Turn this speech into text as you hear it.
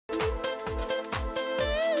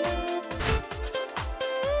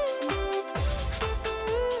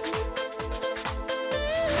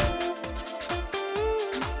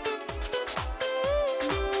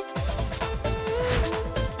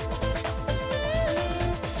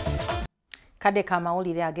Kade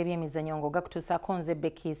kamawulire ag'ebyemizannyo ngo gakutuusaako nze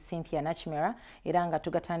Becky Cynthia Nakimera era nga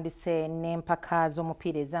tugatandise n'empaka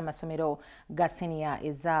z'omupiira ez'amasomero ga senior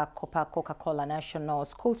eza Coca-Cola National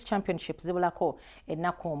Schools Championship zibulako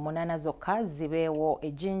ennaku 8 zokka zibeewo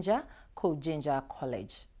e Jinja ku Jinja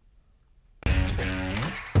College.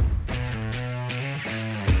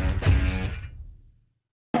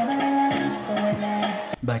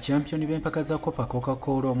 Bachampioni b'empaka za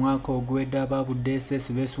Coca-Cola omwaka ogwedde aba Bukedde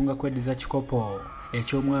beesunga kweddiza kikopo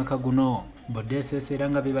eky'omwaka guno. Bukedde era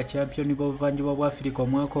nga be bachampioni b'obuvanjuba bwa Afrika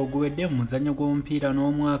omwaka ogwedde mu muzannyo gw'omupiira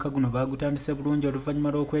n'omwaka guno bagutandise bulungi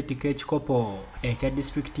oluvannyuma lw'okwetika ekikopo ekya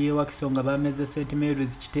disitulikiti y'e Wakiso nga bameze St.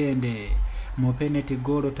 Mary's Kitende mu penalty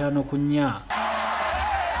goal 5-4.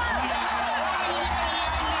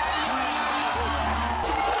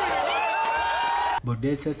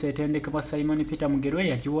 Bukedde etendekebwa Simon Peter Mugerwe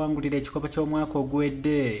yakiwangulira ekikopo ky'omwaka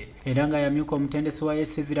ogwedde era nga yamyuka omutendesi wa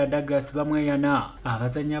Sevilla Douglas bamweyana.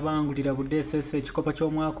 Abazannyi abangulira Bukedde ekikopo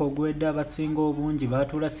ky'omwaka ogwedde abasinga obungi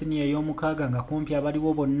baatuula siniya ey'omukaaga nga kumpi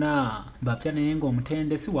abaliwo bonna bapya naye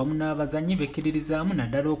ng'omutendesi wamu n'abazannyi bekkiririzaamu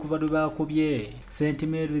naddala okuva lwe baakubye St.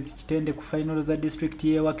 Mary's Kitende ku fayinalo za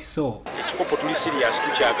disitulikiti y'e Wakiso. Ekikopo tuli serious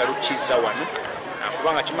tukyagala okukizza wano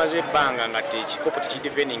kubanga kimaze ebbanga nga ekikopo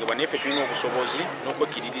tekidifendingibwa naye ffe tulina obusobozi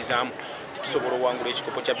n'okwekkiririzaamu tusobola owangula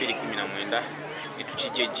ekikopo kya 2019 ne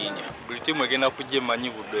tukijja ejjinja. Buli ttiimu egenda kujja emanyi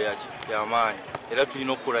buddo y'amaanyi era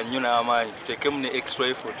tulina okukola nnyo n'amaanyi tuteekemu ne extra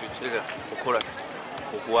effort tukireka okukola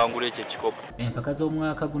okuwangula ekyo ekikopo. Empaka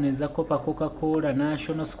z'omwaka guno eza Coca-Cola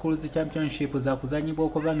National Schools Championship za kuzanyibwa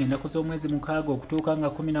okuva ng'ennaku z'omwezi 6 okutuuka nga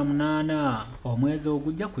 18 omwezi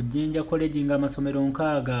ogujja ku Jinja College ng'amasomero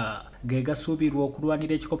 6 ge gasuubirwa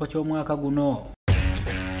okulwanira ekikopo ky'omwaka guno.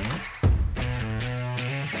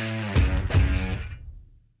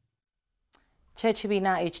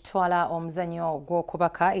 Kyekibiina ekitwala omuzannyo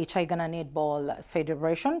gw'okubaka ekya Uganda Netball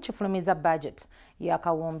Federation kifulumiza budget ya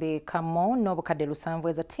kawumbi kamu n'obukadde 7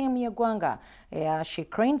 eza ttiimu y'eggwanga eya She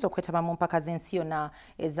Cranes okwetaba mu mpaka z'ensi yonna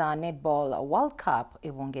eza Netball World Cup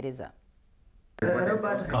e Bungereza.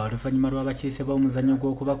 Oluvannyuma lw'abakiise b'omuzannyo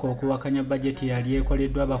gw'okubaka okuwakanya bajeti yali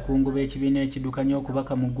ekoleddwa abakungu b'ekibiina ekiddukanya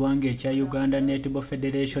okubaka mu ggwanga ekya Uganda Netball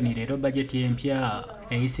Federation, leero bajeti empya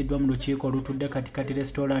eyisiddwa mu lukiiko olutudde katikati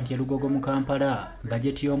restaurant e Lugogo mu Kampala.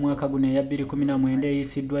 Bajeti y'omwaka guno eya 2019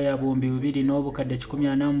 eyisiddwa ya buwumbi 2 n'obukadde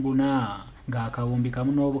 144 ng'akawumbi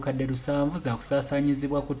kamu n'obukadde 7 za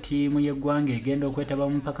kusaasaanyizibwa ku ttiimu y'eggwanga egenda okwetaba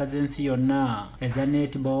mu mpaka z'ensi yonna eza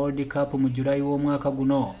Netball World Cup mu Julayi w'omwaka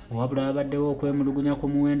guno. Wabula abaddewo okwemulugunya ku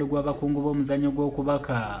muwendo gw'abakungu b'omuzannyo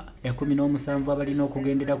gw'okubaka 17 abalina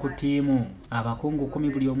okugendera ku ttiimu. Abakungu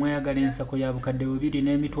 10 buli omu ayagala ensako ya bukadde 2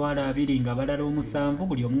 n'emitwalo 2 nga balala 7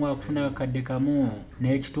 buli omu wakufuna akadde kamu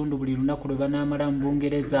n'ekitundu buli lunaku lwe banaamala mu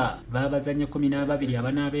Bungereza. Baabazannyi 12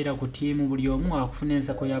 abanaabeera ku ttiimu buli omu wakufuna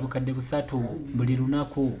ensako ya bukadde 3 buli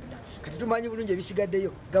lunaku. Kati tumanyi bulungi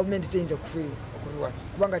ebisigaddeyo gavumenti teyinza kufiira okubiwala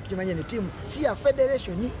kubanga tukimanye ne ttiimu si ya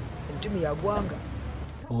federation entiimu ya ggwanga.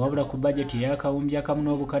 Wabula ku bajeti y'akawumbi akamu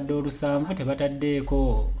n'obukadde 7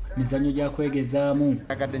 tebataddeeko mizannyo gya kwegezaamu.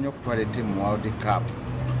 Agadde nnyo okutwala ettiimu World Cup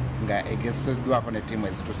nga egezeddwako ne ttiimu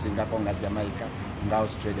ezitusingako nga Jamaica nga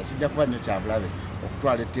Australia. Kijja kuba nnyo kya bulabe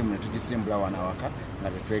okutwala ettiimu ne tugisimbula wano awaka nga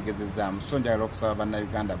tetwegezezaamu. So njagala okusaba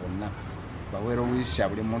bannayuganda bonna baweera owisha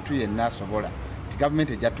buli muntu yenna asobola ti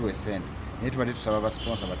gavumenti ejja tuwa essente naye tubadde tusaba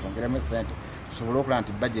abasponsa batwongeremu essente tusobole okulaba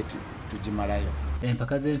nti bajeti tugimalayo.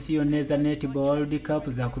 Empaka z'ensi yonna eza Netball World Cup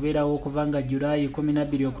zakubeerawo okuva nga Julayi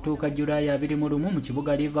 12 okutuuka Julayi 21 mu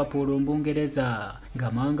kibuga Liverpool mu Bungereza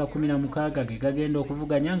ng'amawanga 16 ge gagenda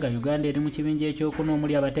okuvuganya nga Uganda eri mu kibinja ekyokuna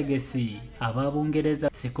omuli abategesi aba Bungereza,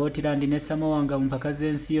 Scotland ne Samoa nga mu mpaka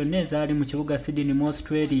z'ensi yonna ezaali mu kibuga Sydney mu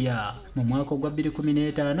Australia. Mu mwaka ogwa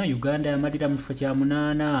 2015 Uganda yamalira mu kifo kya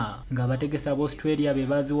 8 ng'abategesi aba Australia be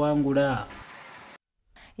baziwangula.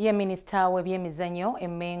 Ye Minisita w'ebyemizannyo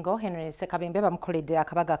Emmengo Henry Sekabembe bamukoledde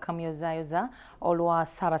akabaga akamuyozaayoza olwa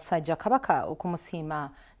Ssaabasajja Kabaka okumusiima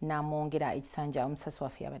n'amwongera ekisanja. Omusasi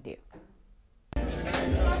waffe yabaddeyo.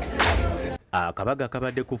 Akabaga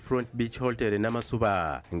kabadde ku Front Beach Hotel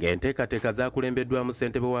Namasuba ng'enteekateeka zaakulembeddwamu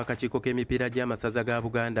ssentebe w'akakiiko k'emipiira gy'amasaza ga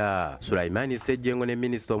Buganda Sulaiman Ssejjengo ne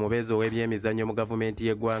Minisita omubeezi ow'ebyemizannyo mu gavumenti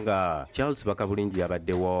y'eggwanga Charles Bakabulindi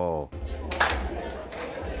yabaddewo.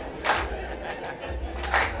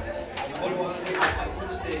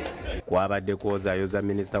 Kwabadde kwozaayoza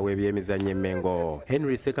Minisita w'ebyemizannyo Emmengo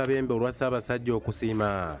Henry Sekabembe olwa Ssaabasajja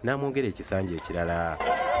okusiima n'amwongera ekisanja ekirala.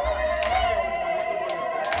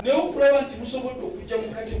 Ne okulaba nti musobodde okujja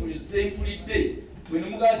mu kategori z'enfulidde bwe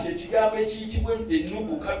nemugamba nti ekigambo ekiyitibwa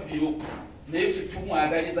ennugu kabbiro naye ffe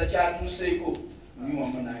tumwagaliza kyatuuseeko ni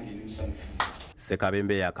wamu nange ne musamufu.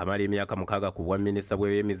 Sekabembe yakamala emyaka 6 ku bwa minisita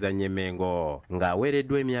bw'ebyemizannyo Mengo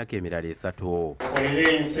ng'aweereddwa emyaka emirala 3.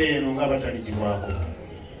 Mukolere ensi eno ng'abataligibwako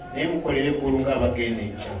naye mukolere eggulu ng'abagenda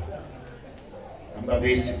enkya nga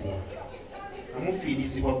beesigwa nga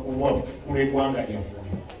mufiirizibwa ku lw'eggwanga lyammwe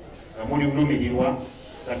nga muli bulumirirwa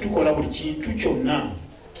nga tukola buli kintu kyonna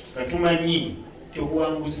nga tumanyi nti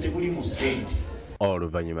obuwanguzi tebuli mu ssente.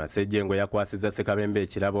 Oluvannyuma Ssejjengo yakwasizza Ssekabembe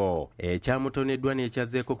ekirabo ekyamutoneddwa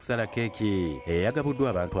n'ekyazeeko kusala keeki eyagabuddwa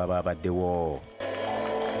abantu abaabaddewo.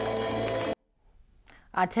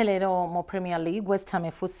 Ate leero mu Premier League West Ham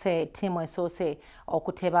efuuse ttiimu esoose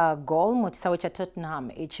okuteba goal mu kisaawe kya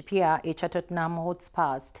Tottenham ekipya ekya Tottenham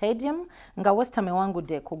Hotspur Stadium nga West Ham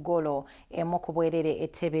ewangudde ku goolo emu ku bwerere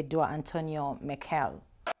eteebeddwa Antonio Mikel.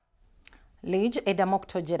 League eddamu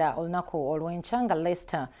okutojera olunaku olw'enkya nga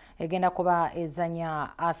Leicester egenda kuba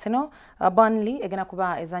ezanya Arsenal, Burnley egenda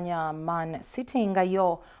kuba ezanya Man City nga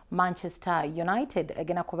yo Manchester United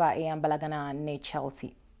egenda kuba eyambalagana ne Chelsea.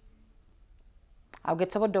 Awo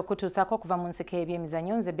getsobodde okutuusaako okuva mu nseko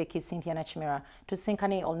y'ebyemizannyo nze Bajeti Cynthia Nakimera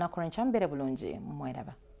tusinkane olunaku lw'enkya mbeere bulungi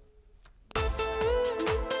mweraba.